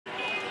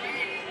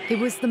It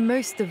was the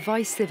most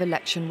divisive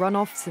election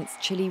runoff since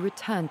Chile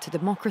returned to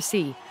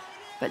democracy.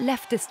 But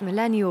leftist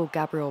millennial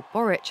Gabriel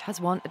Boric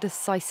has won a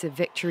decisive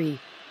victory,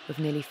 with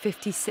nearly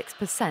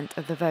 56%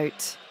 of the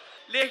vote.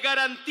 Les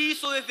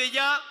garantizo desde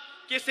ya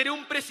que seré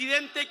un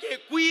presidente que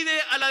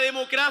cuide a la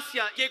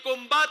democracia, que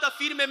combata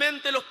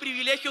firmemente los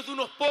privilegios de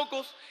unos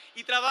pocos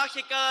y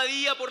trabaje cada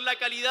día por la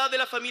calidad de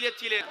la familia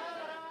chilena.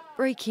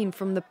 Breaking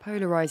from the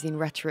polarizing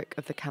rhetoric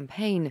of the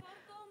campaign,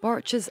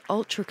 Boric's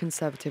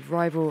ultra-conservative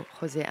rival,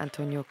 José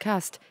Antonio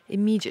Cast,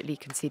 immediately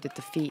conceded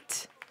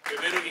defeat.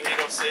 Primero que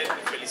quiero hacer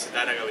es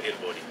felicitar a Gabriel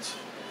Boric.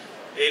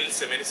 Él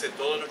se merece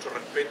todo nuestro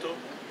respeto,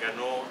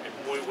 ganó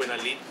en muy buena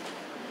lid,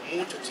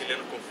 muchos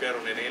chilenos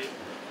confiaron en él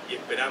y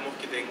esperamos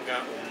que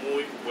tenga un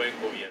muy buen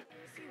gobierno.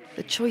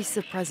 The choice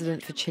of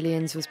president for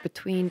Chileans was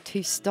between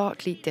two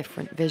starkly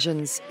different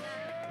visions.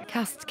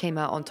 Cast came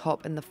out on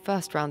top in the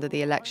first round of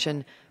the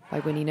election by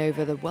winning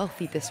over the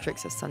wealthy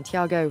districts of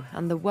Santiago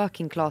and the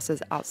working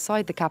classes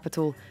outside the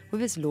capital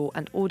with his law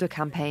and order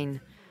campaign.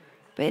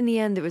 But in the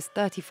end, it was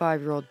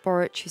 35-year-old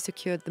Boric who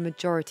secured the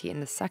majority in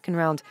the second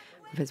round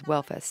with his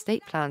welfare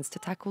state plans to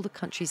tackle the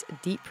country's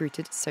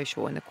deep-rooted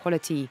social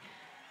inequality,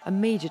 a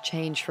major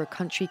change for a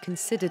country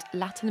considered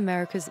Latin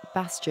America's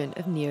bastion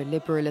of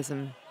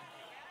neoliberalism.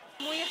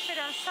 Muy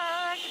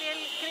esperanzada,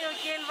 creo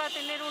que él va a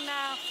tener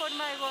una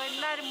forma de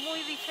gobernar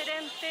muy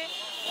diferente.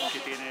 Que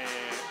tiene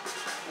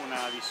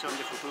una visión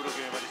de futuro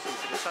que me parece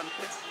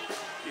interesante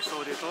y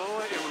sobre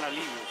todo es un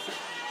alivio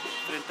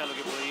frente a lo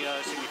que podría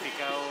haber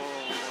significado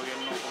un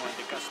gobierno como el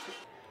de Castro.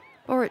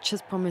 Boric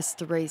has promised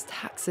to raise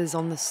taxes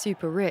on the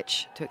super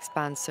rich, to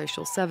expand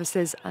social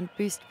services and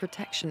boost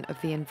protection of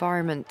the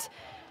environment.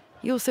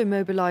 He also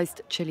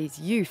mobilized Chile's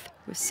youth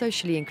with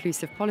socially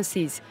inclusive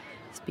policies,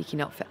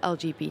 speaking up for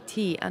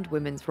LGBT and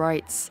women's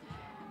rights.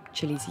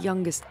 Chile's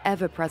youngest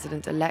ever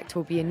president-elect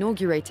will be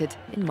inaugurated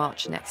in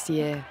March next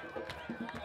year.